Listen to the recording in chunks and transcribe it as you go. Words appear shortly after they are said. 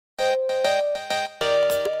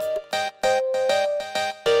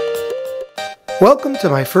Welcome to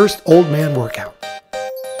my first old man workout.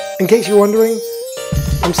 In case you're wondering,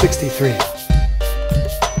 I'm 63.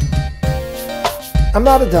 I'm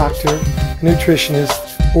not a doctor, a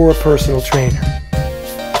nutritionist, or a personal trainer.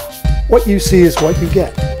 What you see is what you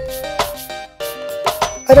get.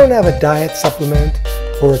 I don't have a diet supplement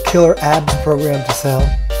or a killer abs program to sell.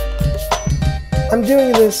 I'm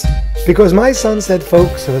doing this because my son said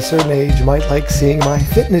folks of a certain age might like seeing my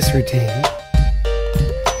fitness routine,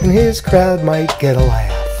 and his crowd might get a laugh.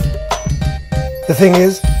 The thing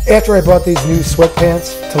is, after I bought these new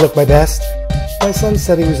sweatpants to look my best, my son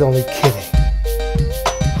said he was only kidding.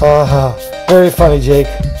 Very funny, Jake.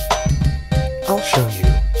 I'll show you.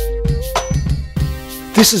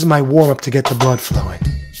 This is my warm-up to get the blood flowing.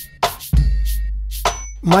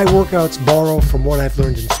 My workouts borrow from what I've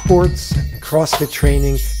learned in sports, and CrossFit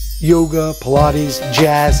training, yoga, Pilates,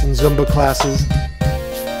 jazz, and Zumba classes.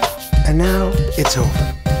 And now it's over.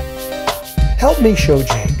 Help me show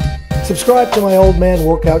Jake. Subscribe to my Old Man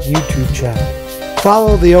Workout YouTube channel.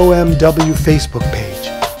 Follow the OMW Facebook page.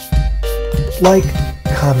 Like,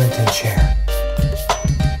 comment, and share.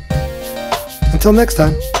 Until next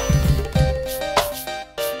time.